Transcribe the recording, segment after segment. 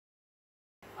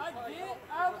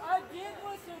I did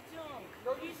whistle to him.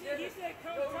 He said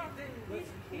come talk.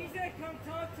 He said come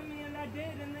talk to me, and I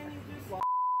did, and then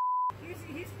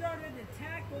he started to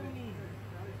tackle me.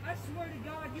 I swear to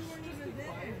God, you weren't even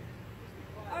there.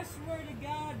 I swear to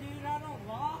God, dude, I don't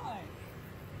lie.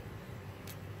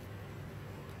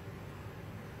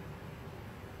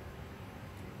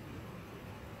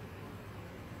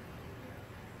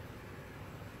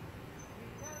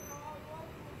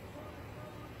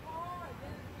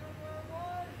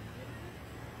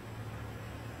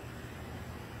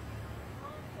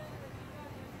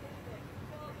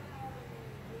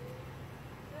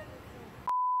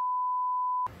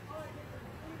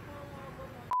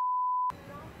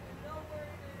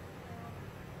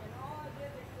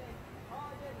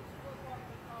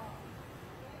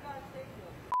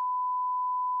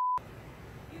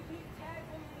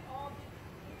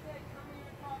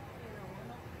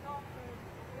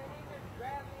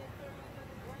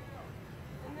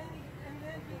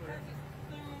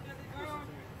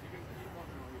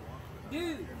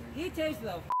 Dude, he tased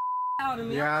the out of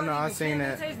me. Yeah, I know. I seen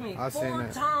it. I seen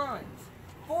it 4 times.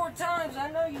 4 times.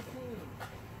 I know you seen it.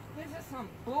 This is some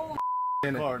bull.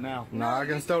 Record now. No, I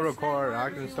can still record. I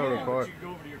can still record.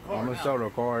 I'm gonna still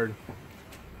record.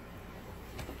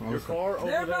 Your car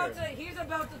over there. He's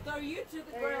about to throw you to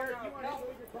the ground.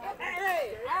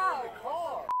 Hey,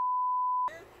 ow!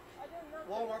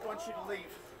 Walmart wants you to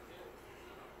leave.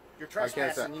 You're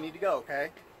trespassing. You need to go. Okay?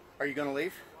 Are you gonna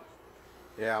leave?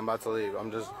 Yeah, I'm about to leave. I'm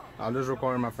just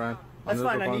recording my friend. That's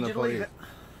fine. I need you to leave it.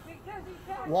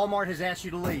 Walmart has asked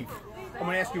you to leave. I'm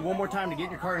gonna ask you one more time to get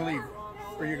in your car and leave,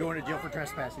 or you're going to jail for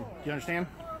trespassing. Do you understand?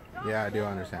 Yeah, I do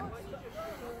understand.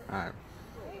 All right.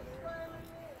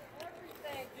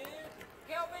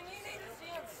 Kelvin, you need to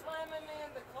see him slamming me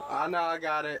in the car. I know, I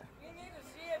got it. You need to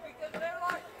see it because they're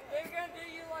gonna do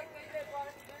you like they did,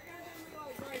 like they're gonna do me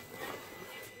like right.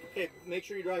 Okay, make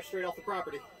sure you drive straight off the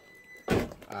property. All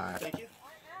right. Thank you.